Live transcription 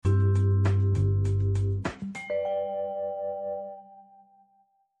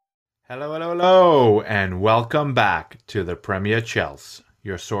Hello, hello, hello, and welcome back to the Premier Chelsea,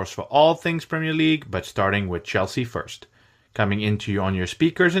 your source for all things Premier League, but starting with Chelsea first. Coming into you on your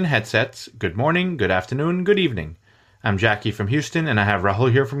speakers and headsets, good morning, good afternoon, good evening. I'm Jackie from Houston, and I have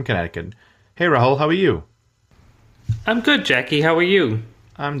Rahul here from Connecticut. Hey Rahul, how are you? I'm good, Jackie. How are you?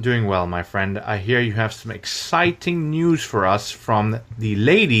 I'm doing well, my friend. I hear you have some exciting news for us from the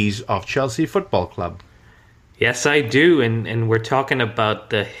ladies of Chelsea Football Club. Yes, I do, and we're talking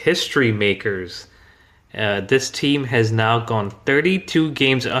about the history makers. This team has now gone 32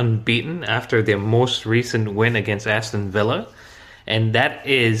 games unbeaten after their most recent win against Aston Villa, and that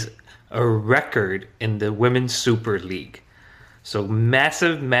is a record in the Women's Super League. So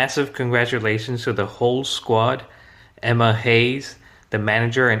massive, massive congratulations to the whole squad, Emma Hayes, the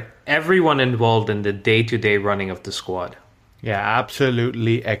manager, and everyone involved in the day-to-day running of the squad. Yeah,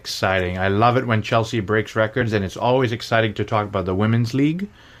 absolutely exciting. I love it when Chelsea breaks records, and it's always exciting to talk about the Women's League.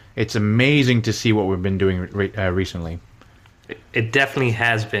 It's amazing to see what we've been doing recently. It definitely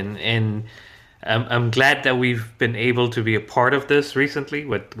has been, and I'm glad that we've been able to be a part of this recently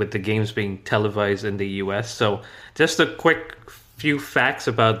with the games being televised in the US. So just a quick few facts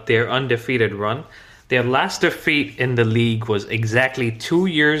about their undefeated run. Their last defeat in the league was exactly 2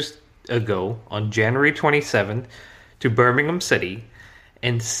 years ago on January 27th, to Birmingham City,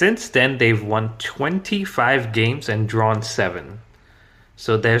 and since then they've won 25 games and drawn 7.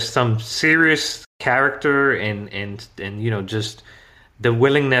 So there's some serious character and just the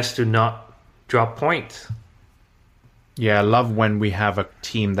willingness to not drop points. Yeah, I love when we have a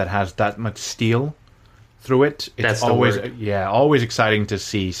team that has that much steel through it. It's That's always the word. always exciting to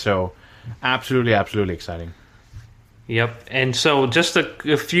see. So absolutely exciting. Yep. And so just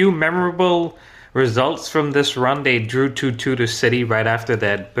a few memorable results from this run. They drew 2-2 to City right after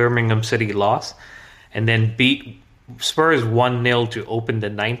that Birmingham City loss, and then beat Spurs 1-0 to open the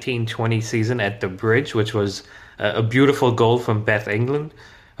 1920 season at the Bridge, which was a beautiful goal from Beth England.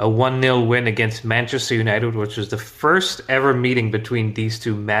 A 1-0 win against Manchester United, which was the first ever meeting between these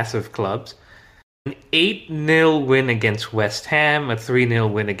two massive clubs. An 8-0 win against West Ham, a 3-0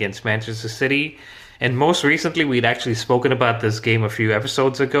 win against Manchester City, and most recently, we'd actually spoken about this game a few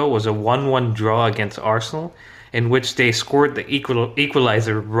episodes ago, was a 1-1 draw against Arsenal, in which they scored the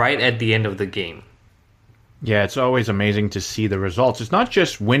equalizer right at the end of the game. Yeah, it's always amazing to see the results. It's not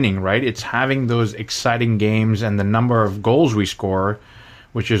just winning, right? It's having those exciting games and the number of goals we score,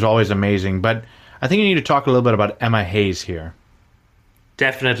 which is always amazing. But I think you need to talk a little bit about Emma Hayes here.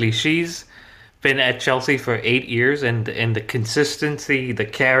 Definitely. She's been at Chelsea for 8 years, and the consistency, the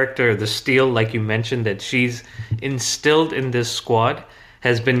character, the steel, like you mentioned, that she's instilled in this squad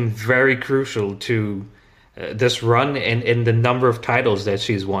has been very crucial to this run and the number of titles that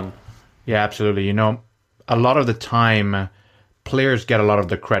she's won. Yeah, absolutely. You know, a lot of the time, players get a lot of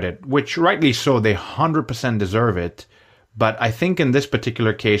the credit, which rightly so, they 100% deserve it. But I think in this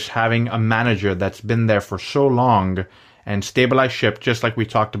particular case, having a manager that's been there for so long and stabilize ship, just like we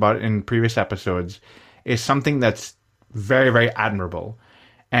talked about in previous episodes, is something that's very, very admirable.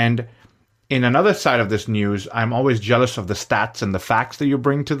 And in another side of this news, I'm always jealous of the stats and the facts that you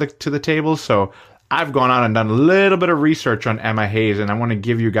bring to the table. So I've gone out and done a little bit of research on Emma Hayes, and I want to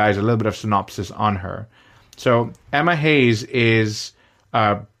give you guys a little bit of synopsis on her. So Emma Hayes is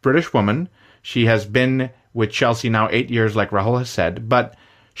a British woman. She has been with Chelsea now 8 years, like Rahul has said, but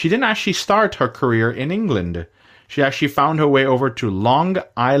she didn't actually start her career in England. She actually found her way over to Long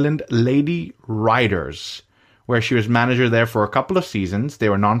Island Lady Riders, where she was manager there for a couple of seasons. They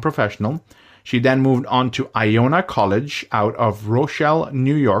were non-professional. She then moved on to Iona College out of Rochelle,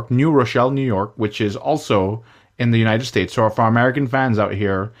 New York, New Rochelle, New York, which is also in the United States. So for our American fans out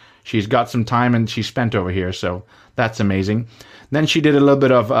here, she's got some time and she spent over here. So that's amazing. Then she did a little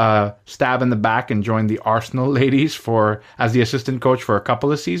bit of stab in the back and joined the Arsenal ladies as the assistant coach for a couple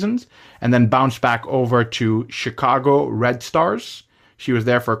of seasons, and then bounced back over to Chicago Red Stars. She was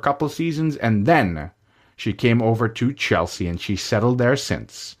there for a couple of seasons, and then she came over to Chelsea, and she settled there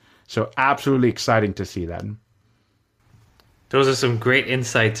since. So absolutely exciting to see that. Those are some great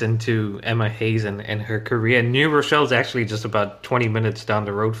insights into Emma Hayes and her career. New Rochelle's actually just about 20 minutes down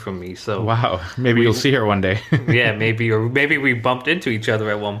the road from me. So wow, maybe you'll see her one day. Yeah, maybe we bumped into each other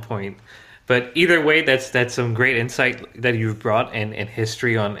at one point. But either way, that's some great insight that you've brought and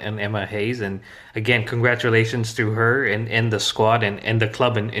history on Emma Hayes. And again, congratulations to her and the squad and the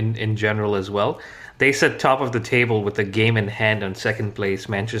club in general as well. They sit top of the table with a game in hand on second place,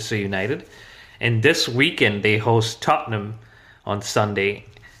 Manchester United. And this weekend, they host Tottenham on Sunday.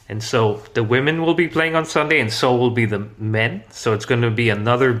 And so the women will be playing on Sunday, and so will be the men. So it's going to be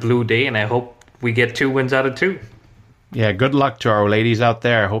another blue day, and I hope we get 2 wins out of 2. Yeah, good luck to our ladies out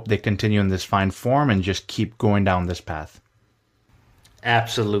there. I hope they continue in this fine form and just keep going down this path.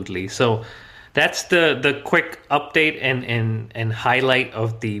 Absolutely. So that's the quick update and highlight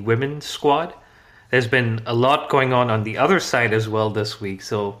of the women's squad. There's been a lot going on the other side as well this week.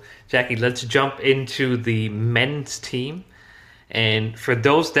 So, Jackie, let's jump into the men's team. And for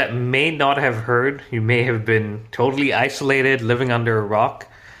those that may not have heard, you may have been totally isolated, living under a rock.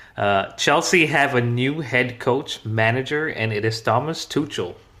 Chelsea have a new head coach, manager, and it is Thomas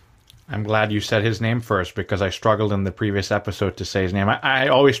Tuchel. I'm glad you said his name first because I struggled in the previous episode to say his name. I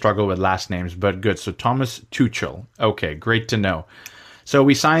always struggle with last names, but good. So Thomas Tuchel. Okay, great to know. So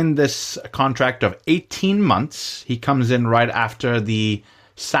we signed this contract of 18 months. He comes in right after the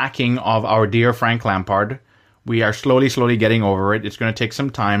sacking of our dear Frank Lampard. We are slowly getting over it. It's going to take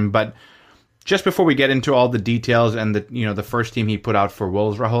some time, but just before we get into all the details and the first team he put out for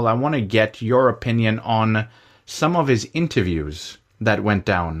Wolves, Rahul, I want to get your opinion on some of his interviews that went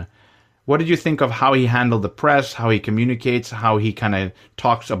down. What did you think of how he handled the press, how he communicates, how he kind of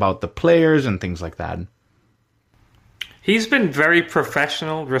talks about the players and things like that? He's been very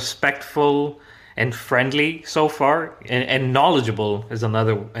professional, respectful, and friendly so far, and knowledgeable is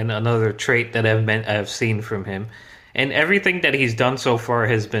another trait that I've seen from him. And everything that he's done so far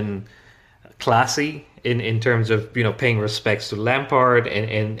has been classy in terms of paying respects to Lampard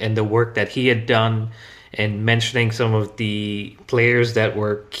and the work that he had done, and mentioning some of the players that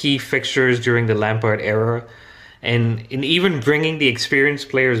were key fixtures during the Lampard era, and in even bringing the experienced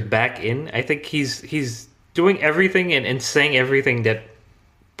players back in. I think he's doing everything and saying everything that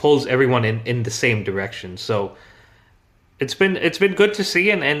pulls everyone in the same direction. So it's been good to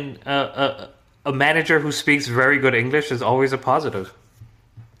see, and a manager who speaks very good English is always a positive.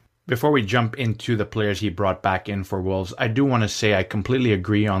 Before we jump into the players he brought back in for Wolves, I do want to say I completely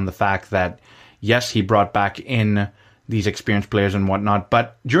agree on the fact that, yes, he brought back in these experienced players and whatnot,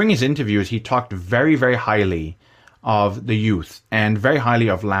 but during his interviews, he talked very, very highly of the youth and very highly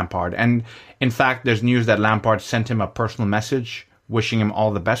of Lampard. And in fact, there's news that Lampard sent him a personal message wishing him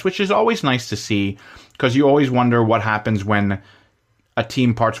all the best, which is always nice to see, because you always wonder what happens when a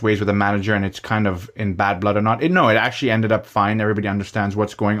team parts ways with a manager and it's kind of in bad blood or not. It actually ended up fine. Everybody understands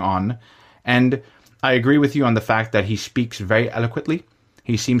what's going on. And I agree with you on the fact that he speaks very eloquently.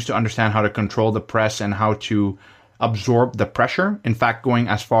 He seems to understand how to control the press and how to absorb the pressure. In fact, going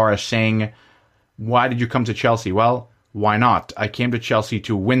as far as saying, why did you come to Chelsea? Well, why not? I came to Chelsea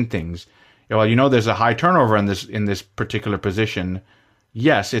to win things. Well, there's a high turnover in this particular position.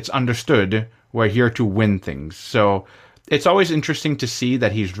 Yes, it's understood. We're here to win things. So it's always interesting to see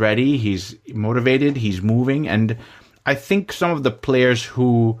that he's ready, he's motivated, he's moving. And I think some of the players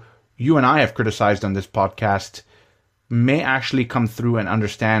who you and I have criticized on this podcast may actually come through and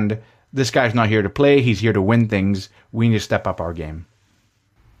understand this guy's not here to play, he's here to win things. We need to step up our game.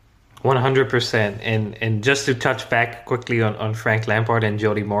 100%. And just to touch back quickly on Frank Lampard and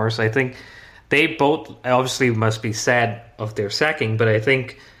Jody Morris, I think they both obviously must be sad of their sacking, but I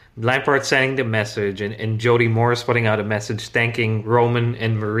think Lampard sending the message and Jody Morris putting out a message thanking Roman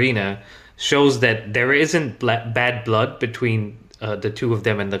and Marina shows that there isn't bad blood between the two of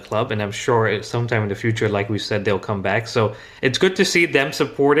them and the club, and I'm sure sometime in the future, like we said, they'll come back. So it's good to see them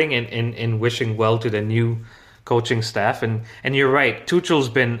supporting and wishing well to the new coaching staff. And you're right, Tuchel's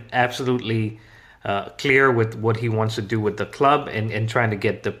been absolutely clear with what he wants to do with the club and trying to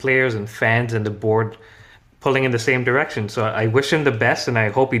get the players and fans and the board pulling in the same direction. So I wish him the best, and I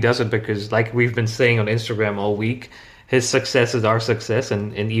hope he does it, because like we've been saying on Instagram all week, his success is our success,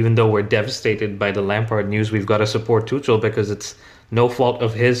 and even though we're devastated by the Lampard news, we've got to support Tuchel because it's no fault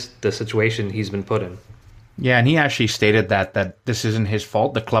of his, the situation he's been put in. Yeah, and he actually stated that this isn't his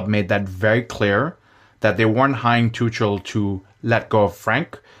fault. The club made that very clear, that they weren't hiring Tuchel to let go of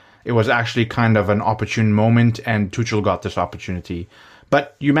Frank. It was actually kind of an opportune moment, and Tuchel got this opportunity.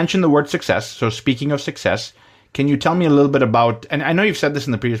 But you mentioned the word success. So speaking of success, can you tell me a little bit about, and I know you've said this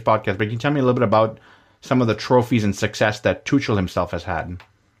in the previous podcast, but can you tell me a little bit about some of the trophies and success that Tuchel himself has had?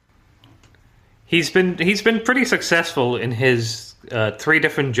 He's been pretty successful in his 3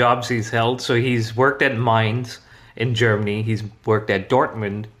 different jobs he's held. So he's worked at Mainz in Germany. He's worked at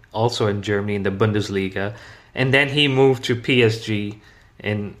Dortmund, also in Germany, in the Bundesliga. And then he moved to PSG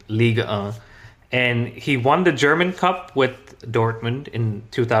in Liga 1. And he won the German Cup with Dortmund in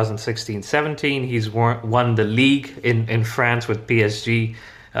 2016-17. He's won the league in France with PSG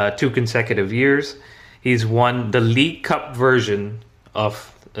 2 consecutive years. He's won the League Cup version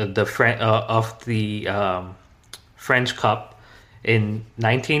of the French Cup in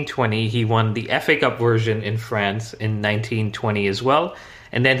 1920. He won the FA Cup version in France in 1920 as well.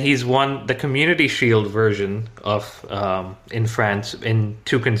 And then he's won the Community Shield version of in France in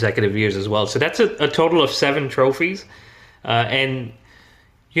 2 consecutive years as well. So that's a total of 7 trophies. And,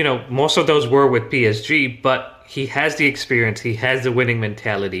 most of those were with PSG, but he has the experience, he has the winning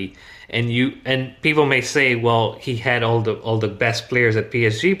mentality. And people may say, well, he had all the best players at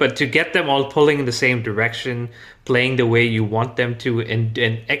PSG, but to get them all pulling in the same direction, playing the way you want them to, and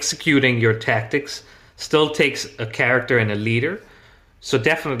executing your tactics still takes a character and a leader. So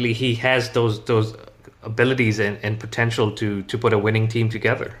definitely he has those abilities and potential to put a winning team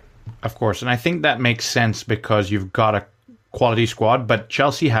together. Of course, and I think that makes sense because you've got a quality squad, but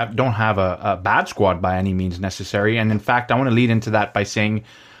Chelsea don't have a bad squad by any means necessary. And in fact, I want to lead into that by saying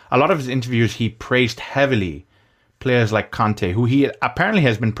a lot of his interviews, he praised heavily players like Kanté, who he apparently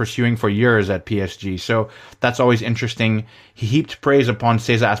has been pursuing for years at PSG. So that's always interesting. He heaped praise upon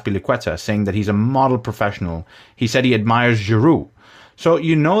Cesar Azpilicueta, saying that he's a model professional. He said he admires Giroud. So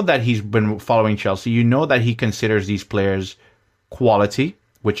you know that he's been following Chelsea. You know that he considers these players quality,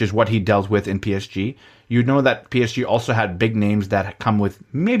 which is what he dealt with in PSG. You know that PSG also had big names that come with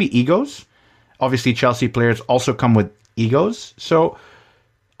maybe egos. Obviously, Chelsea players also come with egos. So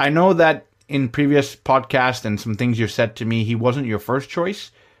I know that in previous podcasts and some things you've said to me, he wasn't your first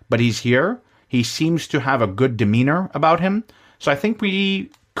choice, but he's here. He seems to have a good demeanor about him. So I think we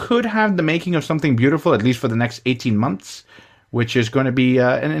could have the making of something beautiful, at least for the next 18 months, which is going to be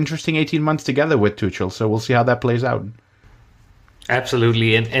an interesting 18 months together with Tuchel. So we'll see how that plays out.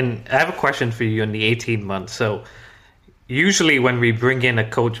 Absolutely. And I have a question for you on the 18 months. So usually when we bring in a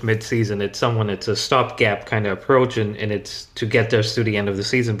coach mid-season, it's a stopgap kind of approach, and it's to get us to the end of the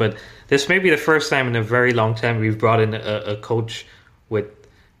season. But this may be the first time in a very long time we've brought in a coach with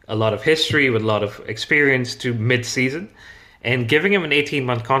a lot of history, with a lot of experience to mid-season. And giving him an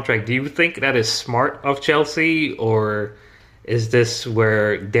 18-month contract, do you think that is smart of Chelsea, or is this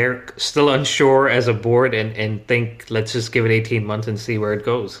where they're still unsure as a board and think, let's just give it 18 months and see where it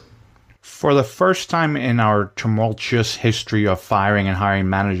goes? For the first time in our tumultuous history of firing and hiring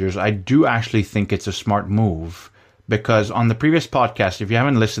managers, I do actually think it's a smart move, because on the previous podcast, if you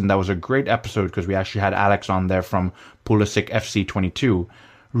haven't listened, that was a great episode because we actually had Alex on there from Pulisic FC 22.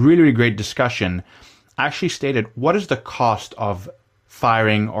 Really, really great discussion. Actually stated, what is the cost of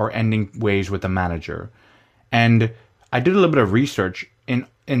firing or ending ways with a manager? And I did a little bit of research.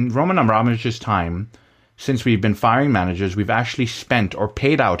 In Roman Abramovich's time, since we've been firing managers, we've actually spent, or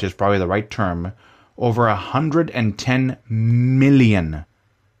paid out is probably the right term, over 110 million.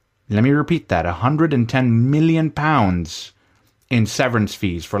 Let me repeat that, 110 million pounds in severance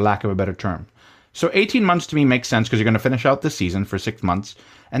fees, for lack of a better term. So 18 months to me makes sense because you're going to finish out the season for 6 months,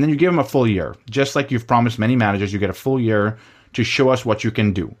 and then you give them a full year. Just like you've promised many managers, you get a full year to show us what you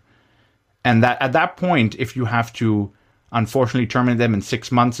can do. And that at that point, if you have to unfortunately terminate them in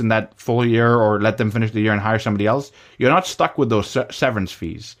 6 months in that full year, or let them finish the year and hire somebody else, you're not stuck with those severance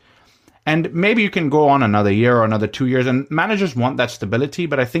fees. And maybe you can go on another year or another 2 years, and managers want that stability,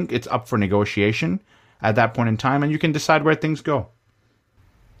 but I think it's up for negotiation at that point in time, and you can decide where things go.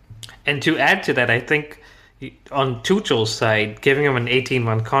 And to add to that, I think on Tuchel's side, giving him an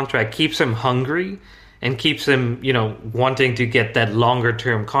 18-month contract keeps him hungry and keeps him, wanting to get that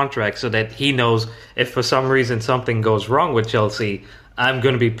longer-term contract, so that he knows if for some reason something goes wrong with Chelsea, I'm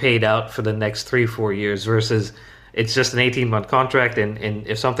going to be paid out for the next 3-4 years, versus it's just an 18-month contract, and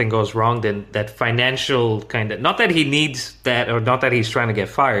if something goes wrong, then that financial kind of, not that he needs that, or not that he's trying to get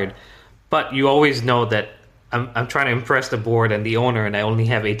fired, but you always know that I'm trying to impress the board and the owner, and I only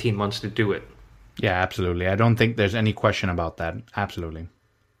have 18 months to do it. Yeah, absolutely. I don't think there's any question about that. Absolutely.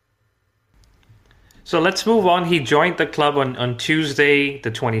 So let's move on. He joined the club on Tuesday,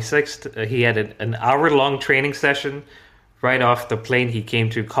 the 26th. He had an hour-long training session. Right off the plane, he came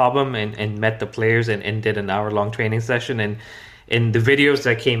to Cobham and met the players and did an hour-long training session. And in the videos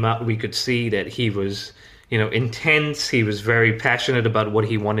that came out, we could see that he was, intense. He was very passionate about what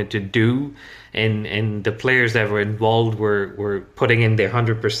he wanted to do. And the players that were involved were putting in their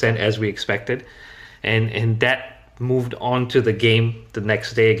 100% as we expected. And that moved on to the game the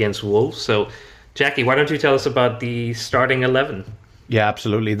next day against Wolves. So, Jackie, why don't you tell us about the starting 11? Yeah,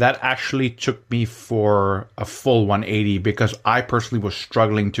 absolutely. That actually took me for a full 180 because I personally was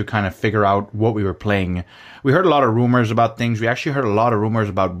struggling to kind of figure out what we were playing. We heard a lot of rumors about things. We actually heard a lot of rumors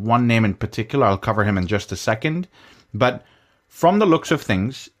about one name in particular. I'll cover him in just a second. But from the looks of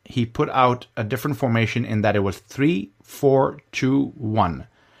things, he put out a different formation in that it was 3-4-2-1.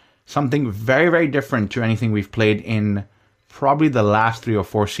 Something very, very different to anything we've played in probably the last 3 or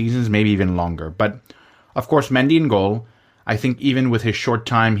 4 seasons, maybe even longer. But, of course, Mendy in goal. I think even with his short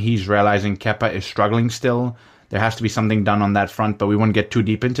time, he's realizing Kepa is struggling still. There has to be something done on that front, but we won't get too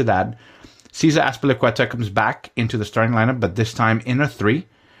deep into that. Cesar Azpilicueta comes back into the starting lineup, but this time in a 3,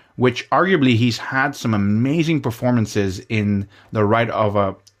 which arguably he's had some amazing performances in the right of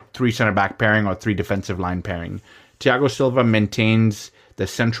a 3 center-back pairing or 3 defensive line pairing. Thiago Silva maintains the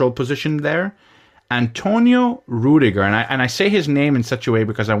central position there. Antonio Rudiger, and I say his name in such a way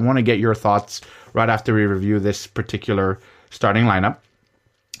because I want to get your thoughts right after we review this particular starting lineup.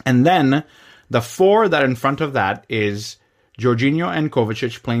 And then the 4 that in front of that is Jorginho and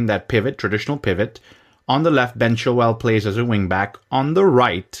Kovacic playing that pivot, traditional pivot. On the left, Ben Chilwell plays as a wingback. On the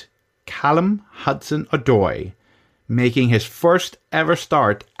right, Callum Hudson-Odoi making his first ever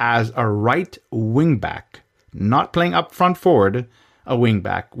start as a right wingback. Not playing up front forward, a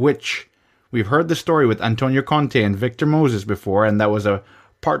wingback, which we've heard the story with Antonio Conte and Victor Moses before, and that was a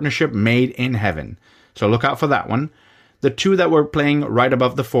partnership made in heaven. So look out for that one. The 2 that were playing right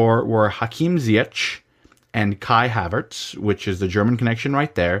above the 4 were Hakim Ziyech and Kai Havertz, which is the German connection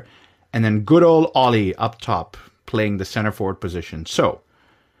right there. And then good old Ollie up top playing the center forward position. So,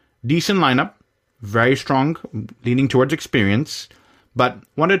 decent lineup, very strong, leaning towards experience. But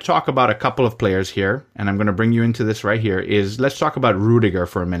wanted to talk about a couple of players here, and I'm going to bring you into this right here, is let's talk about Rudiger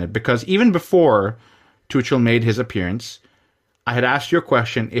for a minute. Because even before Tuchel made his appearance, I had asked you a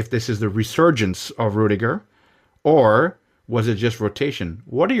question if this is the resurgence of Rudiger, or was it just rotation?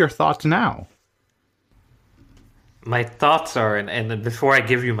 What are your thoughts now? My thoughts are, and before I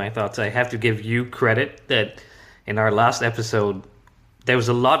give you my thoughts, I have to give you credit that in our last episode, there was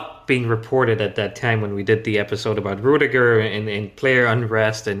a lot being reported at that time when we did the episode about Rudiger and player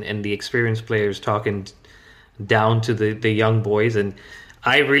unrest and the experienced players talking down to the young boys. And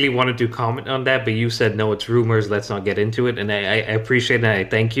I really wanted to comment on that, but you said, no, it's rumors, let's not get into it. And I appreciate that. I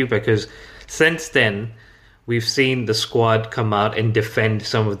thank you, because since then, we've seen the squad come out and defend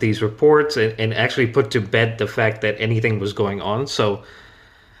some of these reports and actually put to bed the fact that anything was going on. So,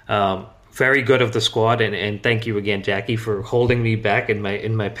 very good of the squad, and thank you again, Jackie, for holding me back in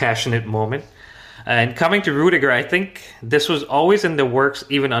my passionate moment. And coming to Rudiger, I think this was always in the works,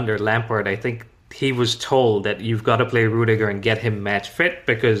 even under Lampard. I think he was told that you've got to play Rudiger and get him match fit,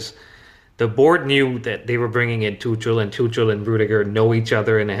 because the board knew that they were bringing in Tuchel, and Tuchel and Rudiger know each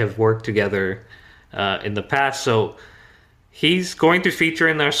other and have worked together in the past. So he's going to feature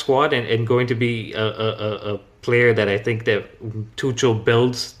in our squad and going to be a player that I think that Tuchel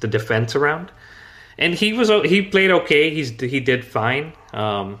builds the defense around. And he played okay. He did fine.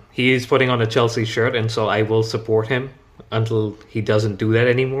 He is putting on a Chelsea shirt, and so I will support him until he doesn't do that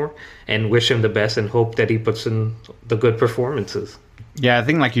anymore, and wish him the best and hope that he puts in the good performances. Yeah, I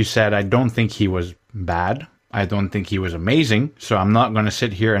think like you said, I don't think he was bad. I don't think he was amazing. So I'm not going to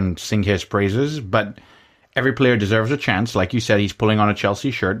sit here and sing his praises, but every player deserves a chance. Like you said, he's pulling on a Chelsea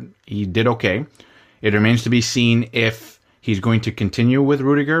shirt. He did okay. It remains to be seen if he's going to continue with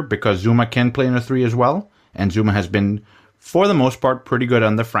Rudiger, because Zuma can play in a 3 as well. And Zuma has been, for the most part, pretty good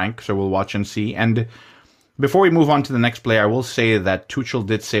under Frank. So we'll watch and see. And before we move on to the next player, I will say that Tuchel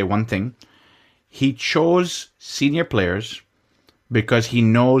did say one thing. He chose senior players because he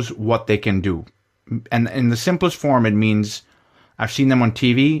knows what they can do. And in the simplest form, it means I've seen them on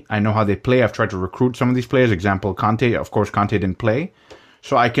TV. I know how they play. I've tried to recruit some of these players. Example, Conte. Of course, Conte didn't play.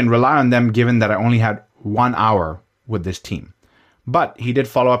 So I can rely on them given that I only had 1 hour with this team. But he did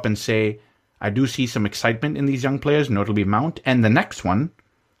follow up and say, I do see some excitement in these young players, notably Mount. And the next one,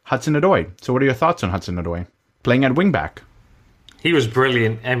 Hudson-Odoi. So what are your thoughts on Hudson-Odoi? Playing at wingback. He was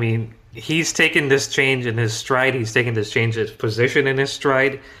brilliant. I mean, he's taken this change in his stride. He's taken this change of position in his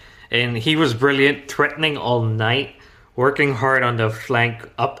stride. And he was brilliant, threatening all night, working hard on the flank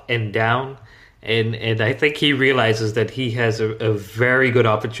up and down. And I think he realizes that he has a very good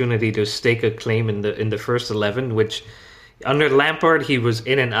opportunity to stake a claim in the first 11, which under Lampard he was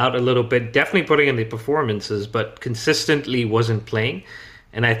in and out a little bit, definitely putting in the performances, but consistently wasn't playing.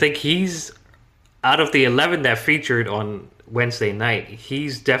 And I think he's, out of the 11 that featured on Wednesday night,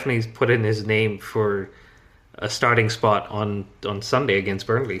 he's definitely put in his name for a starting spot on Sunday against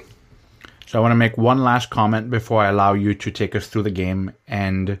Burnley. So I want to make one last comment before I allow you to take us through the game,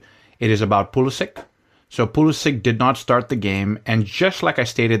 and it is about Pulisic. So Pulisic did not start the game, and just like I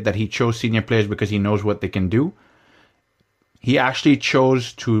stated that he chose senior players because he knows what they can do, he actually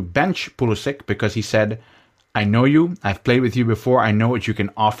chose to bench Pulisic because he said, I know you, I've played with you before, I know what you can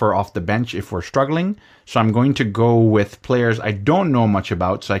offer off the bench if we're struggling, so I'm going to go with players I don't know much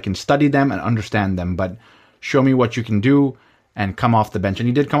about so I can study them and understand them, but show me what you can do and come off the bench. And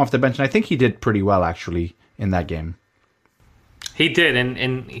he did come off the bench, and I think he did pretty well actually in that game. He did,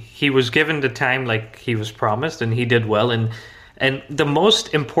 and he was given the time like he was promised, and he did well. And the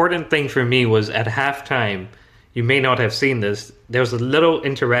most important thing for me was at halftime, you may not have seen this. There was a little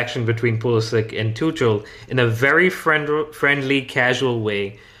interaction between Pulisic and Tuchel in a very friendly, casual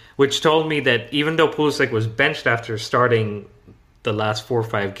way, which told me that even though Pulisic was benched after starting the last 4 or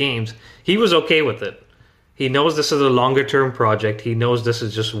 5 games, he was okay with it. He knows this is a longer term project. He knows this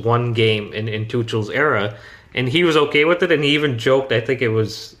is just one game in Tuchel's era. And he was okay with it. And he even joked, I think it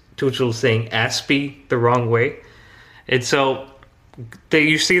was Tuchel saying Aspie the wrong way. And so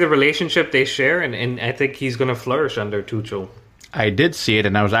you see the relationship they share. And I think he's going to flourish under Tuchel. I did see it,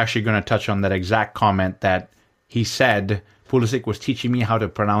 and I was actually going to touch on that exact comment that he said Pulisic was teaching me how to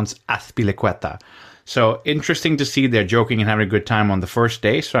pronounce Azpilicueta. So interesting to see they're joking and having a good time on the first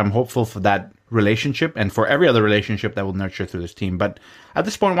day. So I'm hopeful for that relationship and for every other relationship that will nurture through this team. But at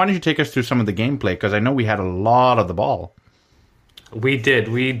this point, why don't you take us through some of the gameplay? Because I know we had a lot of the ball. We did.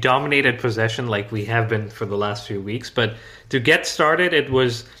 We dominated possession like we have been for the last few weeks. But to get started, it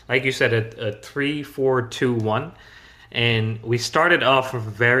was, like you said, a 3-4-2-1. And we started off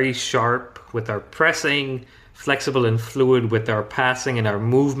very sharp with our pressing, flexible and fluid with our passing and our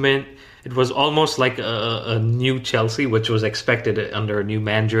movement. It was almost like a new Chelsea, which was expected under a new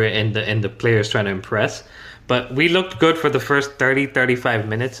manager and the players trying to impress. But we looked good for the first 30, 35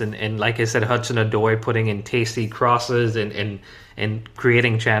 minutes. And like I said, Hudson-Odoi putting in tasty crosses and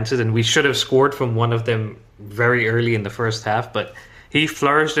creating chances. And we should have scored from one of them very early in the first half. But he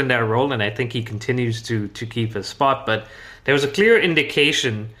flourished in that role, and I think he continues to keep his spot. But there was a clear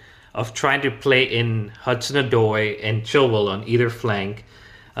indication of trying to play in Hudson-Odoi and Chilwell on either flank.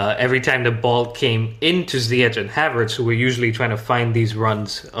 Every time the ball came into Ziyech and Havertz, who were usually trying to find these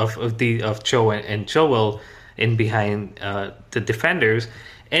runs of Cho and Chilwell in behind the defenders.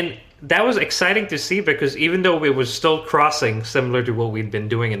 And that was exciting to see because even though it was still crossing, similar to what we'd been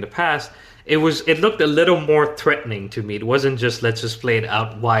doing in the past, it looked a little more threatening to me. It wasn't just let's just play it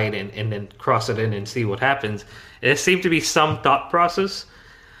out wide and then cross it in and see what happens. There seemed to be some thought process.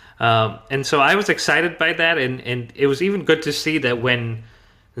 And so I was excited by that. And it was even good to see that when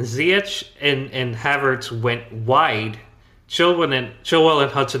Ziyech and Havertz went wide, Chilwell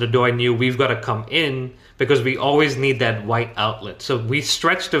and Hudson-Odoi knew we've got to come in because we always need that wide outlet. So we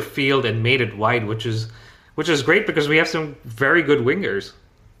stretched the field and made it wide, which is great because we have some very good wingers.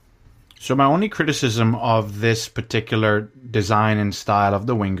 So my only criticism of this particular design and style of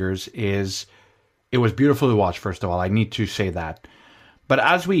the wingers is it was beautiful to watch, first of all. I need to say that. But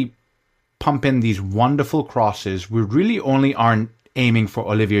as we pump in these wonderful crosses, we really only aren't aiming for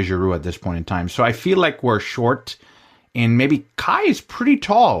Olivier Giroud at this point in time. So I feel like we're short, and maybe Kai is pretty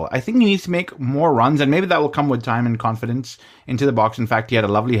tall. I think he needs to make more runs, and maybe that will come with time and confidence into the box. In fact, he had a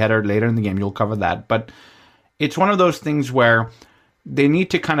lovely header later in the game. You'll cover that. But it's one of those things where they need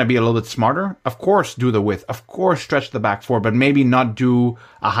to kind of be a little bit smarter. Of course, do the width. Of course, stretch the back four, but maybe not do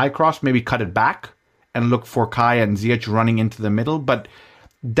a high cross. Maybe cut it back and look for Kai and Ziyech running into the middle. But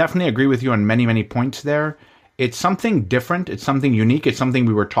definitely agree with you on many, many points there. It's something different. It's something unique. It's something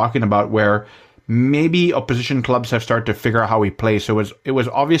we were talking about where maybe opposition clubs have started to figure out how we play. So it was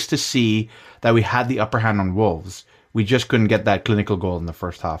obvious to see that we had the upper hand on Wolves. We just couldn't get that clinical goal in the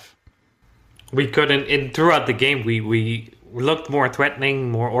first half. We couldn't. And throughout the game, we looked more threatening,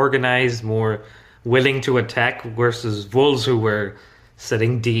 more organized, more willing to attack versus Wolves who were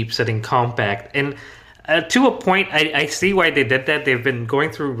sitting deep, sitting compact. And to a point, I see why they did that. They've been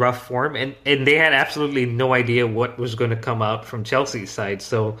going through rough form, and they had absolutely no idea what was going to come out from Chelsea's side.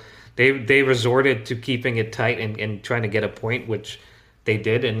 So they resorted to keeping it tight and trying to get a point, which they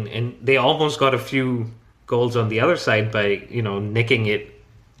did. And they almost got a few goals on the other side by, nicking it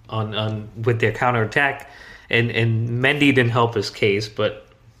on with their counterattack. And Mendy didn't help his case, but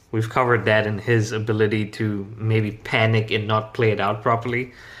we've covered that in his ability to maybe panic and not play it out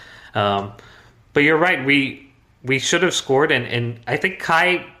properly. But you're right, we should have scored, and I think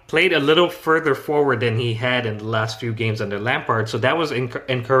Kai played a little further forward than he had in the last few games under Lampard, so that was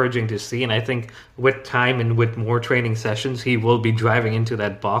encouraging to see, and I think with time and with more training sessions, he will be driving into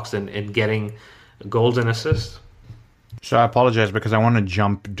that box and getting goals and assists. So I apologize because I want to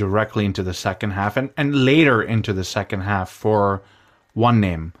jump directly into the second half and later into the second half for one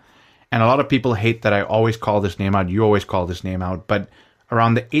name. And a lot of people hate that I always call this name out, you always call this name out, but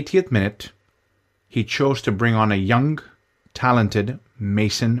around the 80th minute, he chose to bring on a young, talented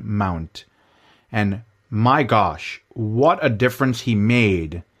Mason Mount. And my gosh, what a difference he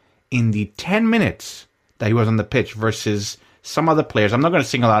made in the 10 minutes that he was on the pitch versus some other players. I'm not going to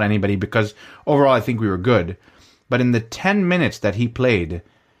single out anybody because overall I think we were good. But in the 10 minutes that he played,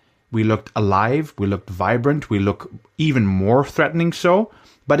 we looked alive, we looked vibrant, we looked even more threatening so.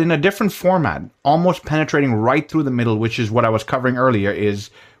 but in a different format, almost penetrating right through the middle, which is what I was covering earlier, is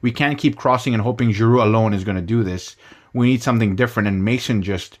we can't keep crossing and hoping Giroud alone is going to do this. We need something different, and Mason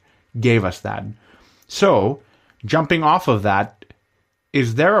just gave us that. So, jumping off of that,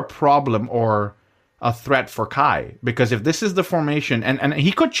 is there a problem or a threat for Kai? Because if this is the formation, and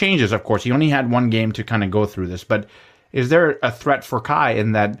he could change this, of course, he only had one game to kind of go through this, but is there a threat for Kai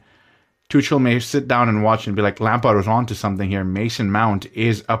in that Tuchel may sit down and watch and be like, Lampard was onto something here. Mason Mount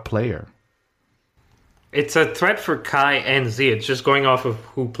is a player. It's a threat for Kai and Ziyech. Just going off of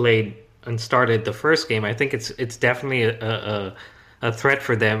who played and started the first game, I think it's definitely a threat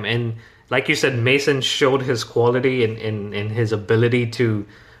for them. And like you said, Mason showed his quality and his ability to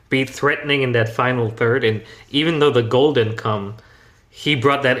be threatening in that final third. And even though the goal didn't come, he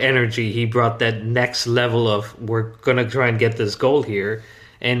brought that energy. He brought that next level of, we're going to try and get this goal here.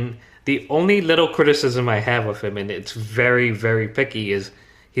 And the only little criticism I have of him, and it's very, very picky, is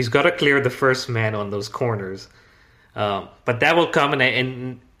he's got to clear the first man on those corners. But that will come,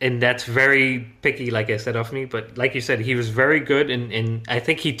 and that's very picky, like I said, of me. But like you said, he was very good, and I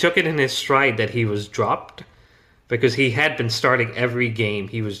think he took it in his stride that he was dropped, because he had been starting every game.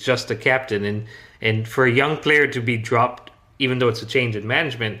 He was just a captain, and for a young player to be dropped, even though it's a change in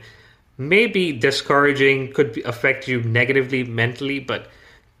management, may be discouraging, could affect you negatively mentally, but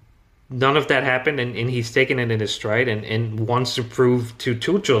none of that happened, and he's taken it in his stride and wants to prove to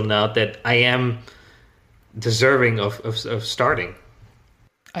Tuchel now that I am deserving of starting.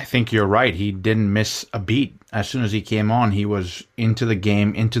 I think you're right. He didn't miss a beat. As soon as he came on, he was into the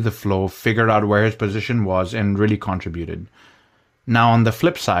game, into the flow, figured out where his position was, and really contributed. Now, on the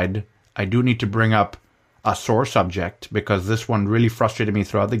flip side, I do need to bring up a sore subject, because this one really frustrated me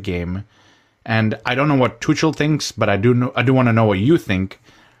throughout the game. And I don't know what Tuchel thinks, but I do want to know what you think,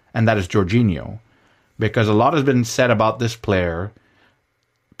 and that is Jorginho. Because a lot has been said about this player.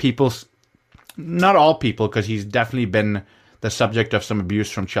 People, not all people, because he's definitely been the subject of some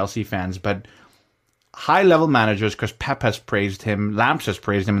abuse from Chelsea fans, but high-level managers, because Pep has praised him, Lamps has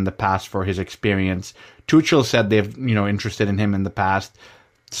praised him in the past for his experience. Tuchel said they've, interested in him in the past.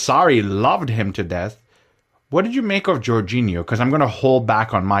 Sarri loved him to death. What did you make of Jorginho? Because I'm going to hold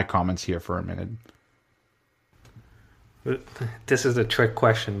back on my comments here for a minute. This is a trick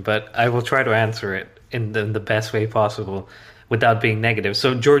question, but I will try to answer it in the best way possible without being negative.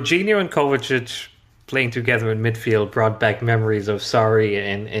 So Jorginho and Kovacic playing together in midfield brought back memories of Sarri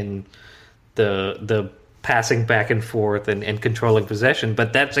and the passing back and forth and controlling possession.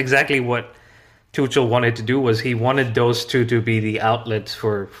 But that's exactly what Tuchel wanted to do, was he wanted those two to be the outlets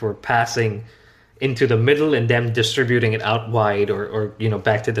for passing into the middle and them distributing it out wide or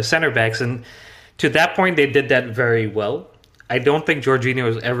back to the center backs. And to that point, they did that very well. I don't think Jorginho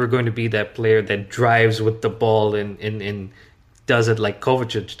is ever going to be that player that drives with the ball and does it like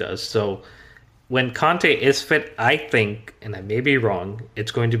Kovacic does. So when Conte is fit, I think, and I may be wrong,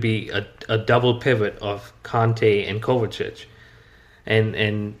 it's going to be a double pivot of Conte and Kovacic.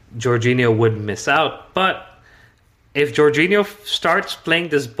 And Jorginho would miss out. But if Jorginho starts playing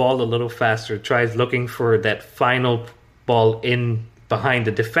this ball a little faster, tries looking for that final ball in behind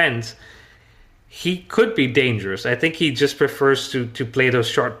the defense, he could be dangerous. I think he just prefers to play those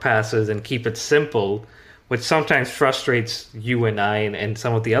short passes and keep it simple, which sometimes frustrates you and I and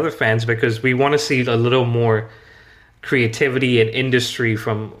some of the other fans, because we want to see a little more creativity and industry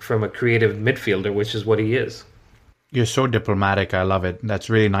from a creative midfielder, which is what he is. You're so diplomatic. I love it. That's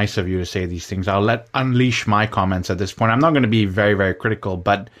really nice of you to say these things. I'll unleash my comments at this point. I'm not going to be very, very critical,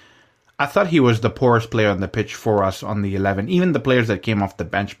 but I thought he was the poorest player on the pitch for us on the 11, even the players that came off the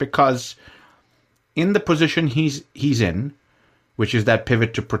bench, because in the position he's in, which is that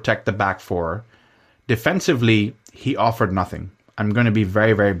pivot to protect the back four, defensively, he offered nothing. I'm going to be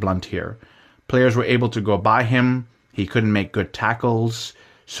very, very blunt here. Players were able to go by him. He couldn't make good tackles.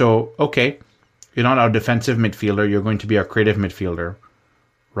 So, okay, you're not our defensive midfielder. You're going to be our creative midfielder.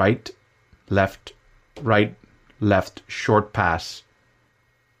 Right, left, short pass.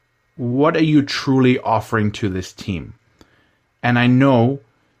 What are you truly offering to this team? And I know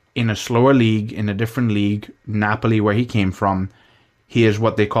in a slower league, in a different league, Napoli, where he came from, he is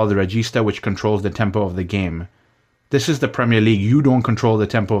what they call the regista, which controls the tempo of the game. This is the Premier League. You don't control the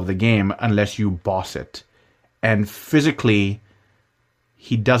tempo of the game unless you boss it. And physically,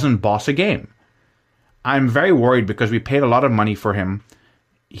 he doesn't boss a game. I'm very worried because we paid a lot of money for him.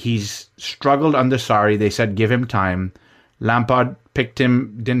 He's struggled under Sarri. They said give him time. Lampard picked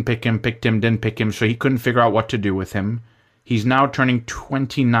him, didn't pick him, picked him, didn't pick him, so he couldn't figure out what to do with him. He's now turning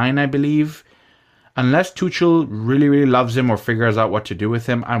 29, I believe. Unless Tuchel really, really loves him or figures out what to do with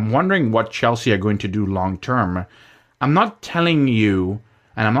him, I'm wondering what Chelsea are going to do long term. I'm not telling you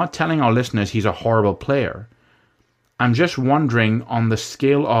And I'm not telling our listeners he's a horrible player. I'm just wondering, on the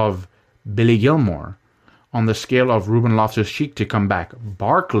scale of Billy Gilmore, on the scale of Ruben Loftus-Cheek to come back,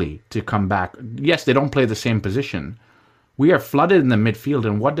 Barkley to come back. Yes, they don't play the same position. We are flooded in the midfield,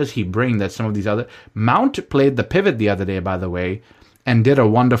 and what does he bring that some of these other... Mount played the pivot the other day, by the way, and did a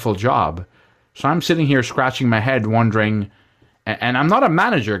wonderful job. So I'm sitting here scratching my head wondering, and I'm not a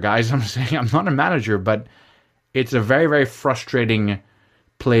manager, guys. I'm saying I'm not a manager, but it's a very, very frustrating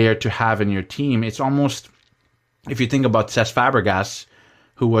player to have in your team. It's almost, if you think about Cesc Fabregas,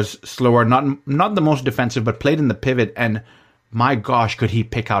 who was slower, not the most defensive, but played in the pivot, and my gosh, could he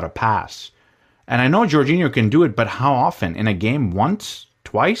pick out a pass. And I know Jorginho can do it, but how often? In a game, once,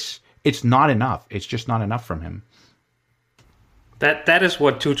 twice? It's not enough. It's just not enough from him. That is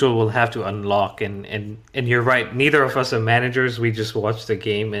what Tuchel will have to unlock, and you're right. Neither of us are managers. We just watch the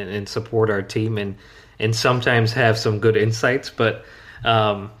game and support our team, and sometimes have some good insights. But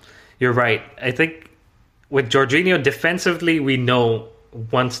you're right. I think with Jorginho, defensively, we know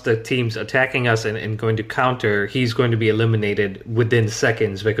once the team's attacking us and going to counter, he's going to be eliminated within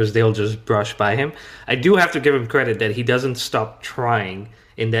seconds because they'll just brush by him. I do have to give him credit that he doesn't stop trying,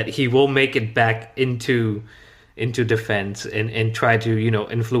 in that he will make it back into defense and try to,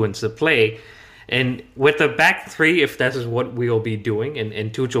 influence the play. And with the back three, if that is what we'll be doing,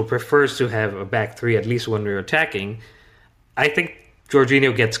 and Tuchel prefers to have a back three, at least when we're attacking, I think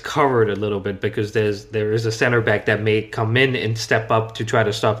Jorginho gets covered a little bit because there is a center back that may come in and step up to try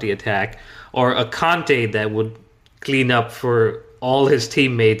to stop the attack, or a Conte that would clean up for all his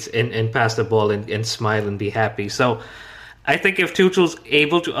teammates and pass the ball and smile and be happy. So I think if Tuchel's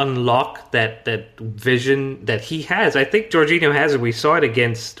able to unlock that vision that he has, I think Jorginho has it. We saw it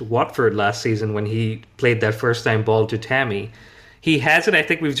against Watford last season when he played that first-time ball to Tammy. He has it. I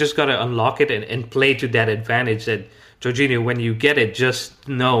think we've just got to unlock it and play to that advantage that, Jorginho, when you get it, just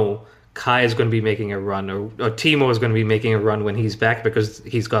know Kai is going to be making a run, or Timo is going to be making a run when he's back because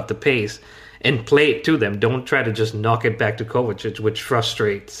he's got the pace, and play it to them. Don't try to just knock it back to Kovacic, which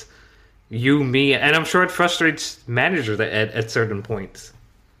frustrates you, me, and I'm sure it frustrates managers at certain points.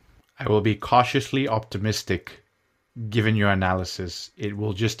 I will be cautiously optimistic given your analysis. It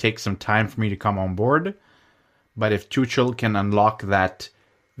will just take some time for me to come on board, but if Tuchel can unlock that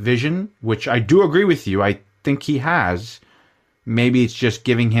vision, which I do agree with you, I think he has, maybe it's just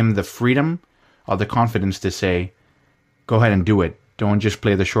giving him the freedom or the confidence to say, go ahead and do it. Don't just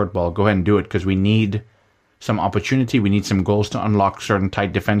play the short ball. Go ahead and do it, because we need some opportunity. We need some goals to unlock certain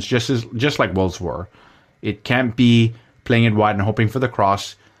tight defense, just like Wolves were. It can't be playing it wide and hoping for the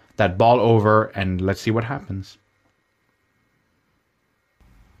cross. That ball over, and let's see what happens.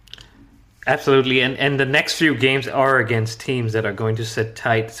 Absolutely, and the next few games are against teams that are going to sit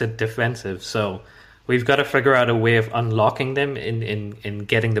tight, sit defensive. So we've got to figure out a way of unlocking them in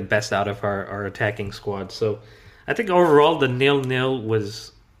getting the best out of our attacking squad. So I think overall the 0-0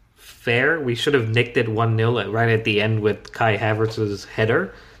 was fair. We should have nicked it 1-0 right at the end with Kai Havertz's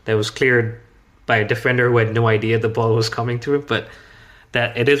header that was cleared by a defender who had no idea the ball was coming to him. But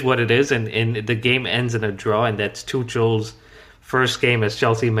that it is what it is, and the game ends in a draw, and that's Tuchel's first game as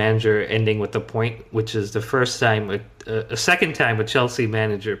Chelsea manager ending with a point, which is the first time, a second time a Chelsea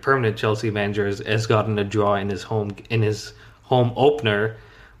manager, permanent Chelsea manager, has gotten a draw in his home opener,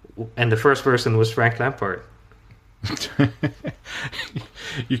 and the first person was Frank Lampard.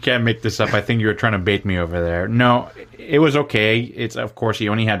 You can't make this up. I think you were trying to bait me over there. No, it was okay. It's, of course, he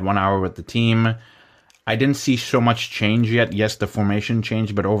only had 1 hour with the team. I didn't see so much change yet. Yes, the formation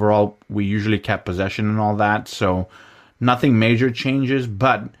changed, but overall we usually kept possession and all that, so nothing major changes.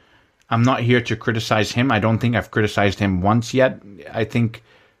 But I'm not here to criticize him. I don't think I've criticized him once yet. I think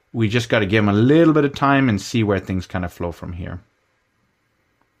we just got to give him a little bit of time and see where things kind of flow from here.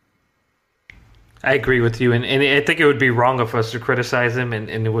 I agree with you, and I think it would be wrong of us to criticize him, and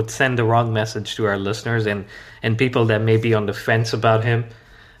it would send the wrong message to our listeners and people that may be on the fence about him,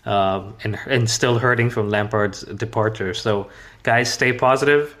 and still hurting from Lampard's departure. So, guys, stay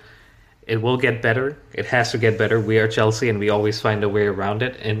positive. It will get better. It has to get better. We are Chelsea, and we always find a way around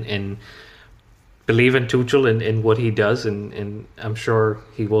it. And believe in Tuchel and in what he does, and I'm sure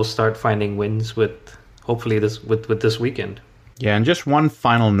he will start finding wins with hopefully with this weekend. Yeah, and just one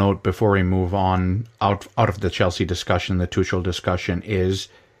final note before we move on out of the Chelsea discussion, the Tuchel discussion, is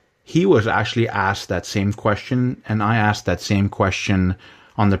he was actually asked that same question, and I asked that same question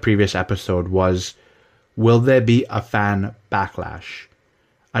on the previous episode, was, will there be a fan backlash?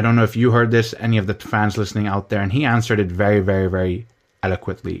 I don't know if you heard this, any of the fans listening out there, and he answered it very, very, very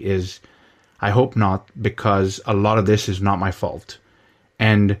eloquently, is, I hope not, because a lot of this is not my fault.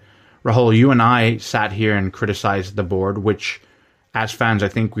 And Rahul, you and I sat here and criticized the board, which as fans, I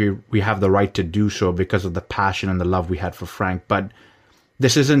think we have the right to do so because of the passion and the love we had for Frank. But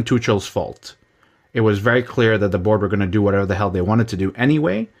this isn't Tuchel's fault. It was very clear that the board were going to do whatever the hell they wanted to do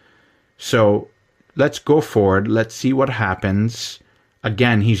anyway. So let's go forward. Let's see what happens.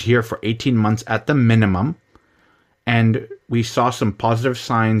 Again, he's here for 18 months at the minimum. And we saw some positive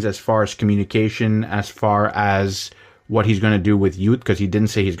signs as far as communication, as far as what he's going to do with youth, because he didn't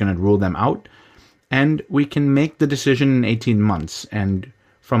say he's going to rule them out. And we can make the decision in 18 months. And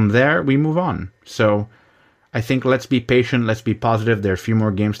from there, we move on. So I think let's be patient. Let's be positive. There are a few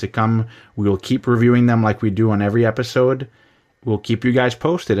more games to come. We will keep reviewing them like we do on every episode. We'll keep you guys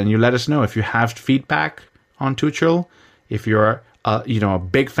posted. And you let us know if you have feedback on Tuchel. If you're a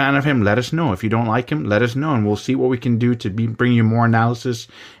big fan of him, let us know. If you don't like him, let us know. And we'll see what we can do to bring you more analysis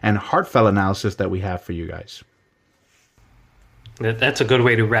and heartfelt analysis that we have for you guys. That's a good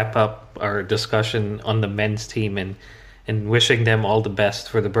way to wrap up our discussion on the men's team and wishing them all the best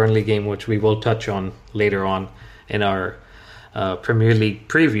for the Burnley game, which we will touch on later on in our Premier League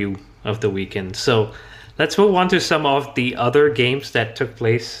preview of the weekend. So let's move on to some of the other games that took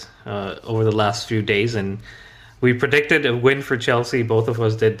place over the last few days. And we predicted a win for Chelsea. Both of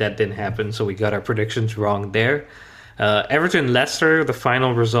us did. That didn't happen, so we got our predictions wrong there. Everton-Leicester, the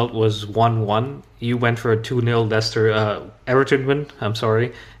final result was 1-1. You went for a 2-0 Everton win,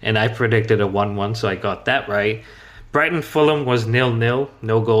 and I predicted a 1-1, so I got that right. Brighton-Fulham was 0-0,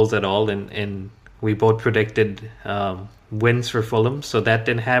 no goals at all, and we both predicted wins for Fulham, so that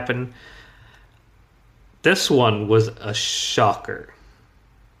didn't happen. This one was a shocker.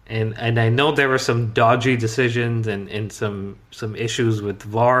 And I know there were some dodgy decisions and some issues with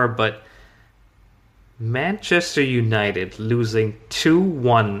VAR, but Manchester United losing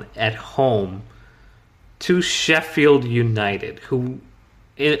 2-1 at home to Sheffield United, who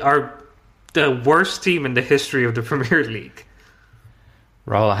are the worst team in the history of the Premier League.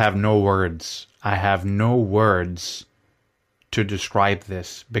 Raul, I have no words. I have no words to describe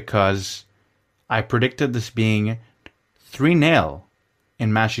this because I predicted this being 3-0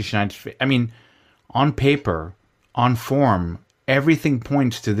 in Manchester United. I mean, on paper, on form, everything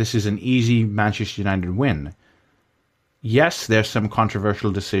points to this is an easy Manchester United win. Yes, there's some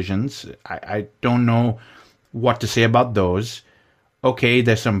controversial decisions. I don't know what to say about those. Okay,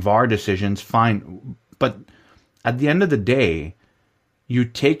 there's some VAR decisions, fine. But at the end of the day, you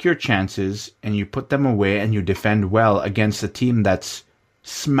take your chances and you put them away and you defend well against a team that's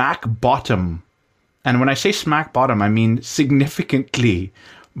smack bottom. And when I say smack bottom, I mean significantly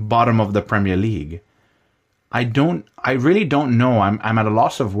bottom of the Premier League. I really don't know. I'm at a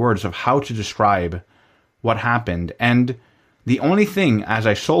loss of words of how to describe what happened. And the only thing, as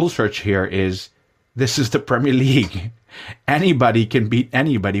I soul search here, is this is the Premier League. Anybody can beat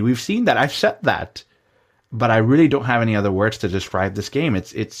anybody. We've seen that. I've said that. But I really don't have any other words to describe this game.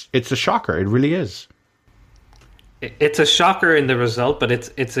 It's a shocker. It really is. It's a shocker in the result, but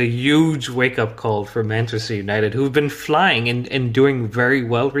it's a huge wake-up call for Manchester United, who've been flying and doing very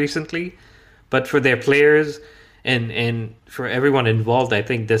well recently. But for their players and for everyone involved, I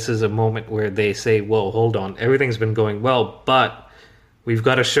think this is a moment where they say, whoa, hold on, everything's been going well, but we've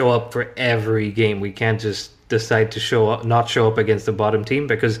got to show up for every game. We can't just decide to not show up against the bottom team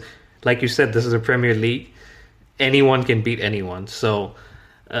because, like you said, this is a Premier League. Anyone can beat anyone. So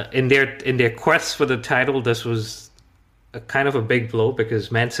in their quest for the title, this was a kind of a big blow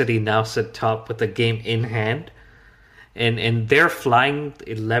because Man City now sit top with the game in hand. And they're flying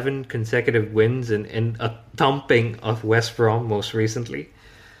 11 consecutive wins and a thumping of West Brom most recently.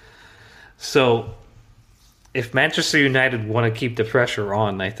 So if Manchester United want to keep the pressure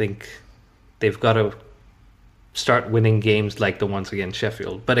on, I think they've got to start winning games like the ones against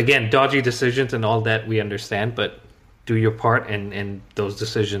Sheffield. But again, dodgy decisions and all that, we understand, but do your part and those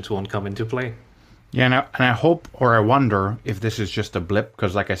decisions won't come into play. Yeah, and I hope or I wonder if this is just a blip,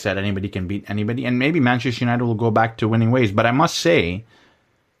 because like I said, anybody can beat anybody, and maybe Manchester United will go back to winning ways. But I must say,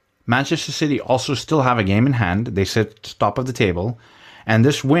 Manchester City also still have a game in hand. They sit top of the table, and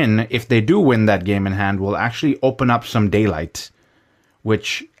this win, if they do win that game in hand, will actually open up some daylight,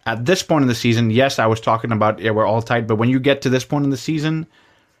 which at this point in the season, yes, I was talking about, yeah, we're all tight, but when you get to this point in the season,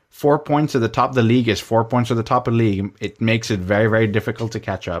 4 points at the top of the league is 4 points at the top of the league. It makes it very, very difficult to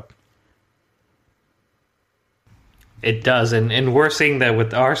catch up. It does, and we're seeing that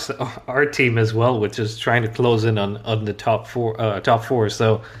with our team as well, which is trying to close in on the top four.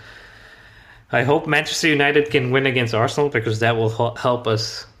 So I hope Manchester United can win against Arsenal because that will help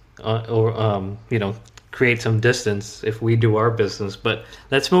us, create some distance if we do our business. But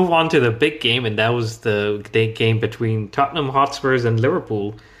let's move on to the big game, and that was the game between Tottenham Hotspurs and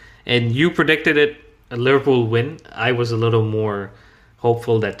Liverpool. And you predicted it a Liverpool win. I was a little more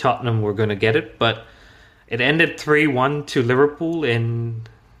hopeful that Tottenham were going to get it, but it ended 3-1 to Liverpool, and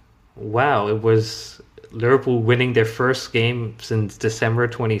wow, it was Liverpool winning their first game since December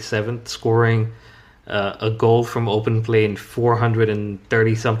 27th, scoring a goal from open play in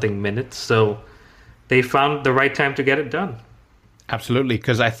 430 something minutes. So they found the right time to get it done. Absolutely,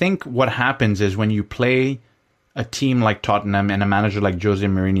 because I think what happens is when you play a team like Tottenham and a manager like Jose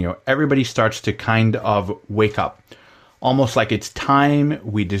Mourinho, everybody starts to kind of wake up. Almost like it's time,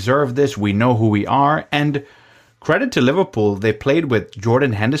 we deserve this, we know who we are. And credit to Liverpool, they played with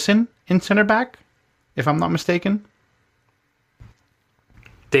Jordan Henderson in centre back, if I'm not mistaken.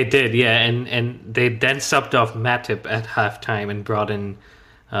 They did, yeah, and they then subbed off Matip at halftime and brought in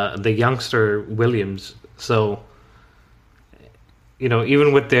the youngster Williams. So, you know,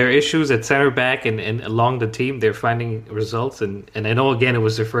 even with their issues at center back and along the team, they're finding results. And I know, again, it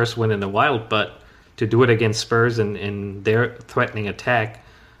was their first win in a while, but to do it against Spurs and their threatening attack,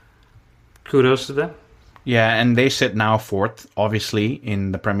 kudos to them. Yeah, and they sit now fourth, obviously,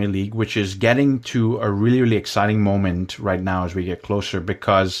 in the Premier League, which is getting to a really, really exciting moment right now as we get closer,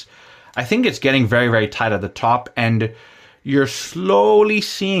 because I think it's getting very, very tight at the top, and you're slowly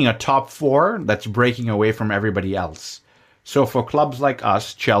seeing a top four that's breaking away from everybody else. So for clubs like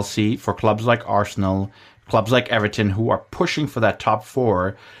us, Chelsea, for clubs like Arsenal, clubs like Everton, who are pushing for that top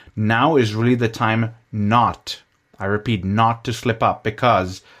four, now is really the time not, I repeat, not to slip up,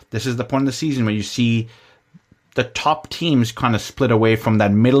 because this is the point of the season where you see the top teams kind of split away from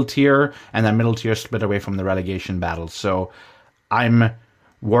that middle tier, and that middle tier split away from the relegation battle. So I'm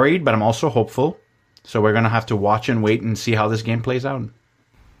worried, but I'm also hopeful. So we're going to have to watch and wait and see how this game plays out.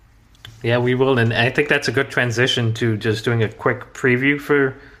 Yeah, we will. And I think that's a good transition to just doing a quick preview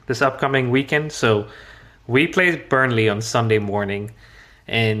for this upcoming weekend. So we play Burnley on Sunday morning,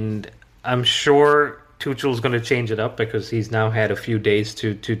 and I'm sure Tuchel's going to change it up because he's now had a few days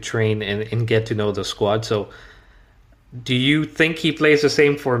to train and get to know the squad. So do you think he plays the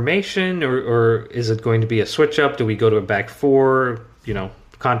same formation, or is it going to be a switch up? Do we go to a back four? You know,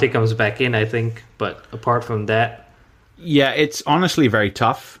 Conte comes back in, I think, but apart from that. Yeah, it's honestly very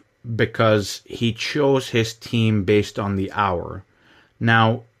tough because he chose his team based on the hour.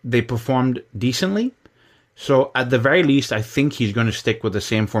 Now, they performed decently, so at the very least, I think he's going to stick with the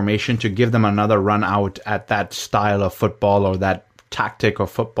same formation to give them another run out at that style of football or that tactic of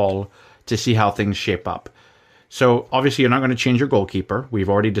football to see how things shape up. So obviously, you're not going to change your goalkeeper. We've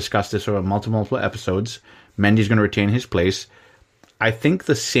already discussed this over multiple episodes. Mendy's going to retain his place. I think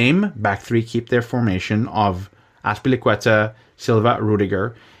the same back three keep their formation of Azpilicueta, Silva,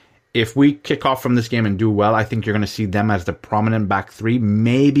 Rudiger. If we kick off from this game and do well, I think you're going to see them as the prominent back three.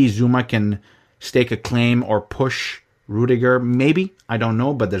 Maybe Zuma can stake a claim or push Rudiger. Maybe. I don't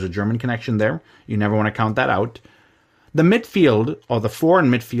know, but there's a German connection there. You never want to count that out. The midfield, or the four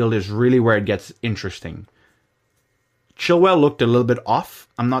in midfield, is really where it gets interesting. Chilwell looked a little bit off.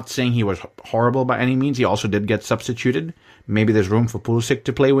 I'm not saying he was horrible by any means. He also did get substituted. Maybe there's room for Pulisic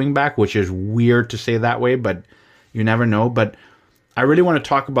to play wing back, which is weird to say that way, but you never know. But I really want to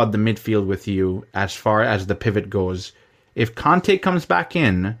talk about the midfield with you as far as the pivot goes. If Conte comes back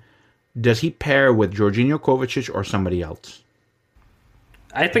in, does he pair with Jorginho, Kovacic, or somebody else?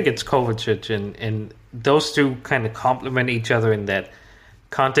 I think it's Kovacic, and those two kind of complement each other in that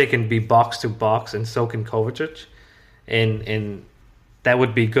Conte can be box to box, and so can Kovacic. And that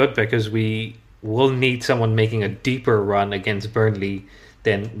would be good because we will need someone making a deeper run against Burnley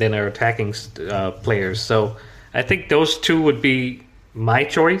than our attacking players. So I think those two would be my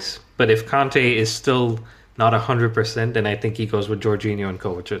choice. But if Conte is still not 100%, then I think he goes with Jorginho and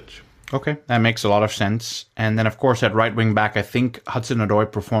Kovacic. Okay, that makes a lot of sense. And then, of course, at right wing back, I think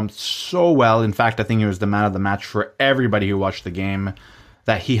Hudson-Odoi performed so well. In fact, I think he was the man of the match for everybody who watched the game,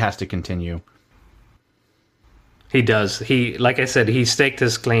 that he has to continue. He does. He, like I said, he staked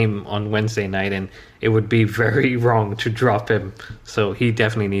his claim on Wednesday night, and it would be very wrong to drop him. So he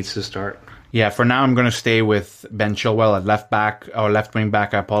definitely needs to start. Yeah, for now I'm going to stay with Ben Chilwell at left back, or left wing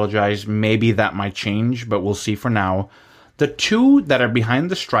back, I apologize. Maybe that might change, but we'll see for now. The two that are behind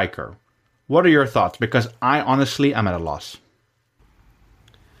the striker, what are your thoughts? Because I honestly am at a loss.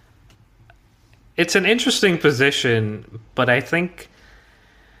 It's an interesting position, but I think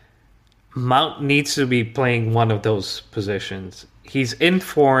Mount needs to be playing one of those positions. He's in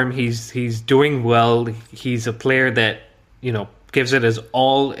form. He's doing well. He's a player that, you know, gives it his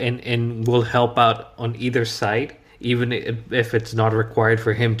all and will help out on either side, even if it's not required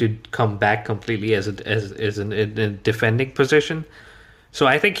for him to come back completely as in a defending position. So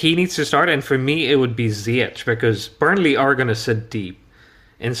I think he needs to start, and for me it would be Ziyech, because Burnley are going to sit deep.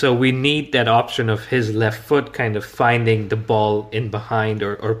 And so we need that option of his left foot kind of finding the ball in behind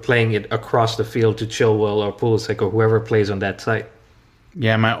or playing it across the field to Chilwell or Pulisic or whoever plays on that side.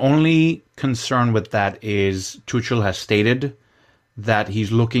 Yeah, my only concern with that is Tuchel has stated that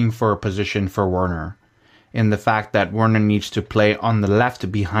he's looking for a position for Werner, in the fact that Werner needs to play on the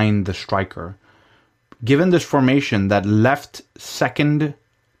left behind the striker. Given this formation, that left second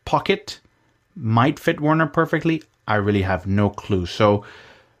pocket might fit Werner perfectly. I really have no clue. So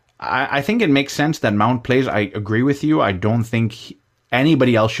I think it makes sense that Mount plays. I agree with you. I don't think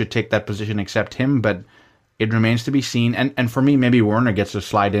anybody else should take that position except him, but it remains to be seen. And for me, maybe Werner gets to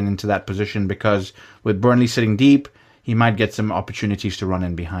slide into that position because with Burnley sitting deep, he might get some opportunities to run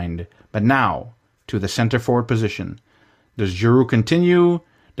in behind. But now, to the center forward position. Does Giroud continue?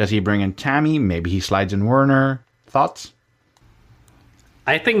 Does he bring in Tammy? Maybe he slides in Werner. Thoughts?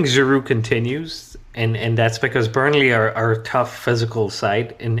 I think Giroud continues, and that's because Burnley are a tough physical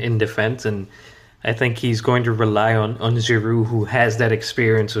side in defense, and I think he's going to rely on Giroud, who has that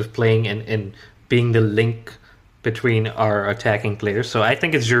experience of playing and being the link between our attacking players. So I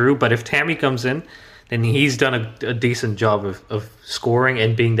think it's Giroud, but if Tammy comes in, then he's done a decent job of scoring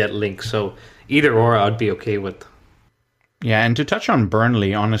and being that link. So either or I'd be okay with. Yeah, and to touch on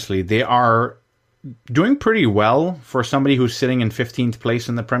Burnley, honestly, they are doing pretty well for somebody who's sitting in 15th place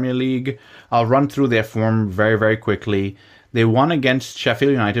in the Premier League. I'll run through their form very, very quickly. They won against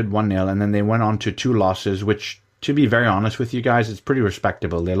Sheffield United 1-0, and then they went on to 2 losses, which, to be very honest with you guys, it's pretty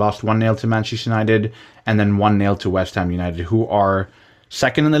respectable. They lost 1-0 to Manchester United, and then 1-0 to West Ham United, who are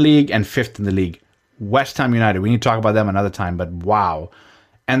 2nd in the league and 5th in the league. West Ham United, we need to talk about them another time, but wow.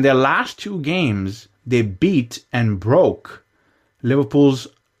 And their last 2 games, they beat and broke Liverpool's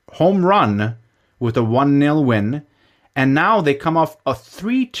home run with a 1-0 win, and now they come off a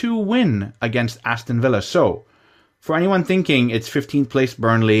 3-2 win against Aston Villa. So, for anyone thinking it's 15th place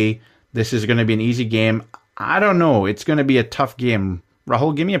Burnley, this is going to be an easy game, I don't know. It's going to be a tough game.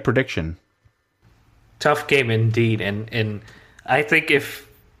 Rahul, give me a prediction. Tough game indeed, and I think if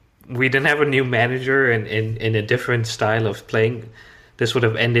we didn't have a new manager and in a different style of playing, this would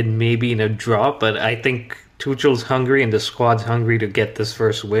have ended maybe in a draw, but I think Tuchel's hungry and the squad's hungry to get this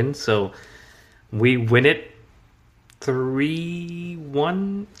first win, so we win it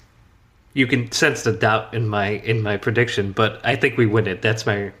 3-1. You can sense the doubt in my prediction, but I think we win it. That's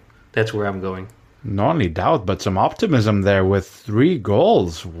where I'm going. Not only doubt, but some optimism there with 3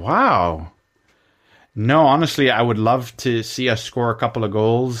 goals. Wow. No, honestly, I would love to see us score a couple of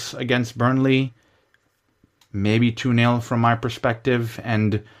goals against Burnley. Maybe 2-0 from my perspective,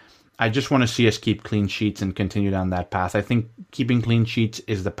 and I just want to see us keep clean sheets and continue down that path. I think keeping clean sheets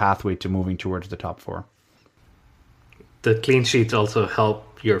is the pathway to moving towards the top 4. The clean sheets also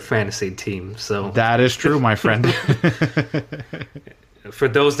help your fantasy team. So that is true, my friend. For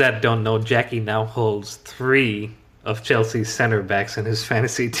those that don't know, Jackie now holds 3 of Chelsea's center backs in his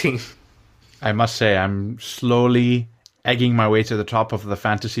fantasy team. I must say, I'm slowly egging my way to the top of the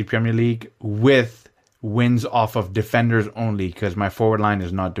Fantasy Premier League with wins off of defenders only, because my forward line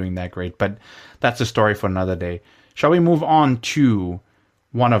is not doing that great. But that's a story for another day. Shall we move on to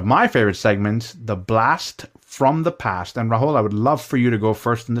one of my favorite segments, the Blast from the Past? And Rahul, I would love for you to go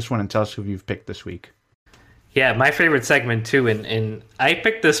first in this one and tell us who you've picked this week. Yeah, my favorite segment too. And I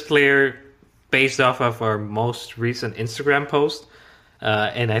picked this player based off of our most recent Instagram post.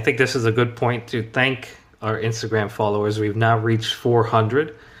 And I think this is a good point to thank our Instagram followers. We've now reached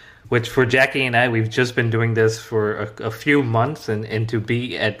 400. Which for Jackie and I, we've just been doing this for a few months, and to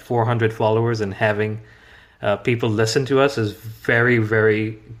be at 400 followers and having people listen to us is very,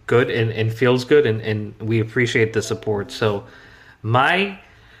 very good and feels good, and we appreciate the support. So my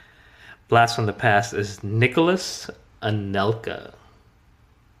blast from the past is Nicolas Anelka.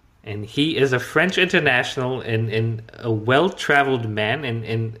 And he is a French international and a well-traveled man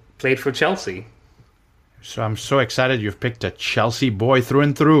and played for Chelsea. So I'm so excited you've picked a Chelsea boy through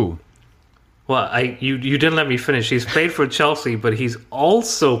and through. Well, you didn't let me finish. He's played for Chelsea, but he's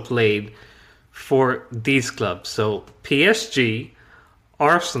also played for these clubs. So PSG,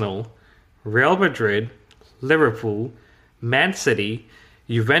 Arsenal, Real Madrid, Liverpool, Man City,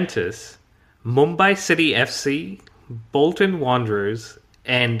 Juventus, Mumbai City FC, Bolton Wanderers,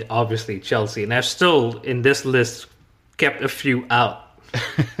 and obviously Chelsea. And I've still, in this list, kept a few out.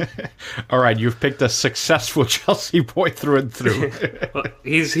 All right, you've picked a successful Chelsea boy through and through. Well,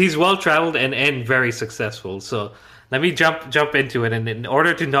 he's well traveled and very successful. So let me jump into it. And in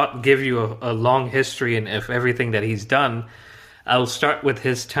order to not give you a long history and of everything that he's done, I'll start with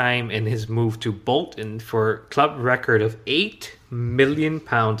his time and his move to Bolton for a club record of £8 million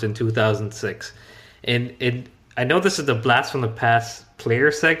in 2006. And I know this is the blast from the past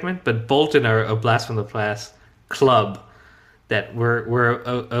player segment, but Bolton are a blast from the past club that were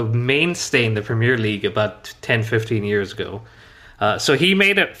a mainstay in the Premier League about 10, 15 years ago. So he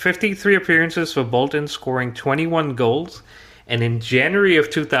made 53 appearances for Bolton, scoring 21 goals, and in January of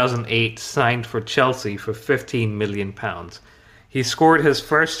 2008 signed for Chelsea for £15 million. He scored his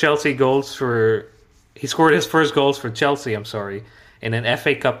first goals for Chelsea, in an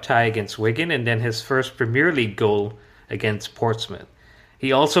FA Cup tie against Wigan, and then his first Premier League goal against Portsmouth.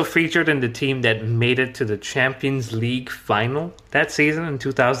 He also featured in the team that made it to the Champions League final that season in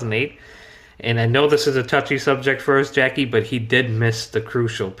 2008. And I know this is a touchy subject for us, Jackie, but he did miss the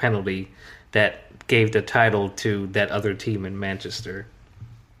crucial penalty that gave the title to that other team in Manchester.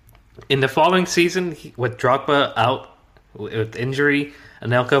 In the following season, with Drogba out with injury,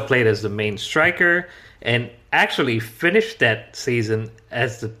 Anelka played as the main striker and actually finished that season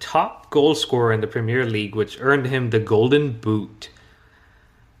as the top goal scorer in the Premier League, which earned him the Golden Boot.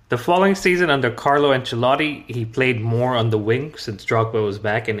 The following season under Carlo Ancelotti, he played more on the wing since Drogba was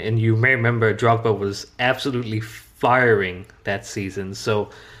back. And you may remember Drogba was absolutely firing that season. So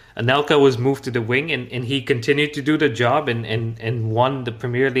Anelka was moved to the wing, and he continued to do the job and won the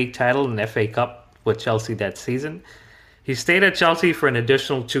Premier League title and FA Cup with Chelsea that season. He stayed at Chelsea for an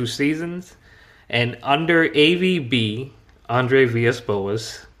additional 2 seasons. And under AVB, Andre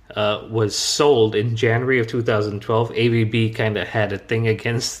Villas-Boas, was sold in January of 2012. AVB kind of had a thing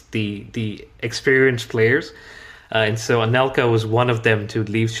against the experienced players. And so Anelka was one of them to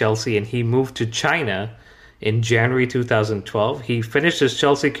leave Chelsea, and he moved to China in January 2012. He finished his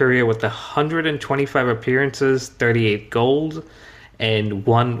Chelsea career with 125 appearances, 38 goals, and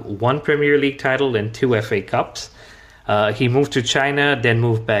won 1 Premier League title and 2 FA Cups. He moved to China, then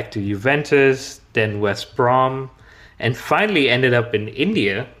moved back to Juventus, then West Brom, and finally ended up in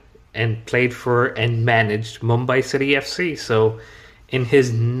India and played for and managed Mumbai City FC. So in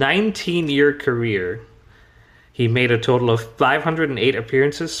his 19-year career, he made a total of 508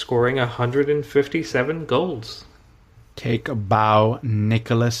 appearances, scoring 157 goals. Take a bow,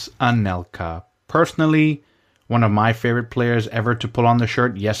 Nicolas Anelka. Personally, one of my favorite players ever to pull on the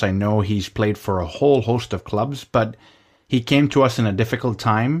shirt. Yes, I know he's played for a whole host of clubs, but he came to us in a difficult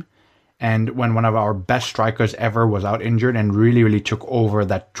time. And when one of our best strikers ever was out injured and really, really took over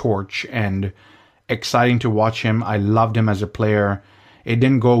that torch, and exciting to watch him. I loved him as a player. It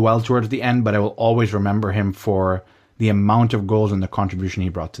didn't go well towards the end, but I will always remember him for the amount of goals and the contribution he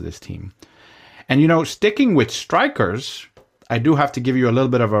brought to this team. And, sticking with strikers, I do have to give you a little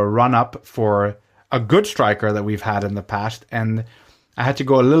bit of a run-up for a good striker that we've had in the past. And I had to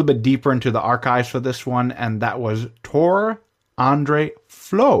go a little bit deeper into the archives for this one, and that was Tor André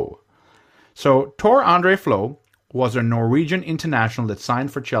Flo. So Tor André Flo was a Norwegian international that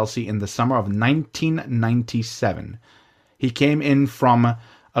signed for Chelsea in the summer of 1997. He came in from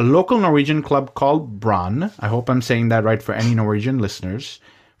a local Norwegian club called Brann. I hope I'm saying that right for any Norwegian listeners.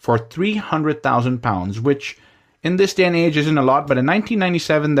 For £300,000, which in this day and age isn't a lot, but in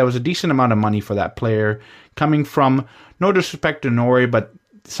 1997 there was a decent amount of money for that player, coming from, no disrespect to Norway, but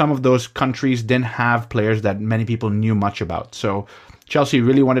some of those countries didn't have players that many people knew much about. So Chelsea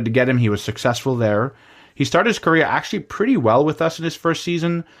really wanted to get him. He was successful there. He started his career actually pretty well with us in his first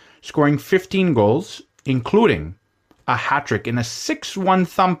season, scoring 15 goals, including a hat-trick in a 6-1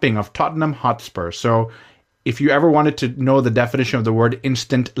 thumping of Tottenham Hotspur. So if you ever wanted to know the definition of the word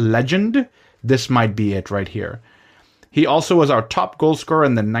instant legend, this might be it right here. He also was our top goal scorer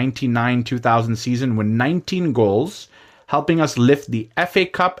in the 99-2000 season with 19 goals, helping us lift the FA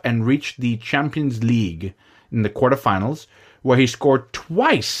Cup and reach the Champions League in the quarterfinals, where he scored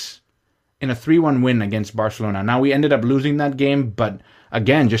twice in a 3-1 win against Barcelona. Now, we ended up losing that game, but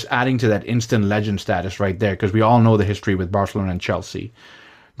again, just adding to that instant legend status right there, because we all know the history with Barcelona and Chelsea.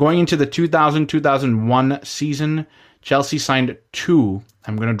 Going into the 2000-2001 season, Chelsea signed 2,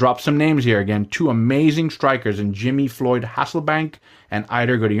 I'm going to drop some names here again, 2 amazing strikers in Jimmy Floyd Hasselbank and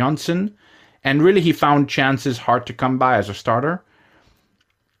Eidur Gudjohnsen. And really, he found chances hard to come by as a starter.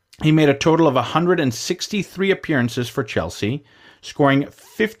 He made a total of 163 appearances for Chelsea, scoring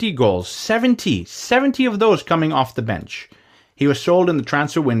 50 goals, 70 of those coming off the bench. He was sold in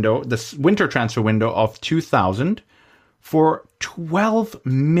the winter transfer window of 2000 for £12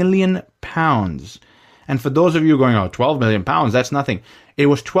 million. And for those of you going, oh, £12 million, that's nothing. It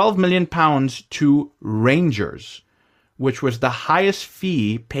was £12 million to Rangers, which was the highest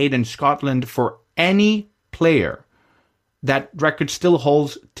fee paid in Scotland for any player. That record still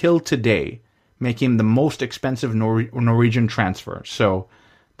holds till today, making him the most expensive Norwegian transfer. So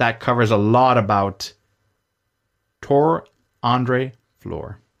that covers a lot about Tor André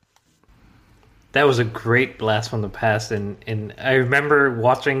Flo. That was a great blast from the past, and I remember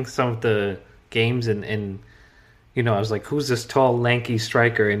watching some of the games, and I was like, "Who's this tall, lanky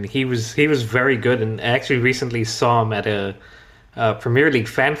striker?" And he was very good. And I actually recently saw him at a Premier League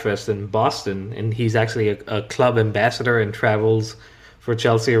fan fest in Boston, and he's actually a club ambassador and travels for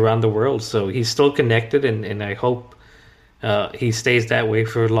Chelsea around the world. So he's still connected, and I hope he stays that way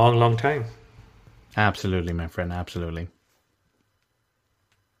for a long, long time. Absolutely, my friend. Absolutely.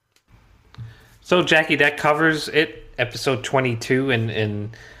 So, Jackie, that covers it, episode 22,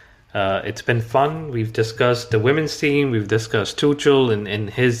 and it's been fun. We've discussed the women's team, we've discussed Tuchel and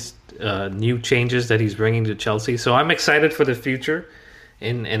his new changes that he's bringing to Chelsea. So I'm excited for the future,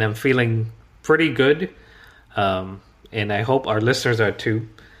 and I'm feeling pretty good, and I hope our listeners are too.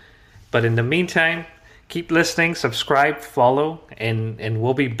 But in the meantime, keep listening, subscribe, follow, and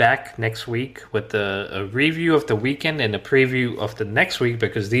we'll be back next week with a review of the weekend and a preview of the next week,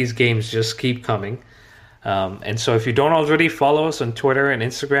 because these games just keep coming. And so if you don't already follow us on Twitter and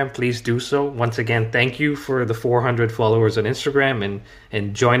Instagram, please do so. Once again, thank you for the 400 followers on Instagram,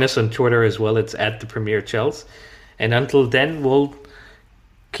 and join us on Twitter as well. It's at the Premier Chels. And until then, we'll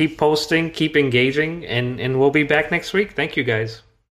keep posting, keep engaging, and we'll be back next week. Thank you, guys.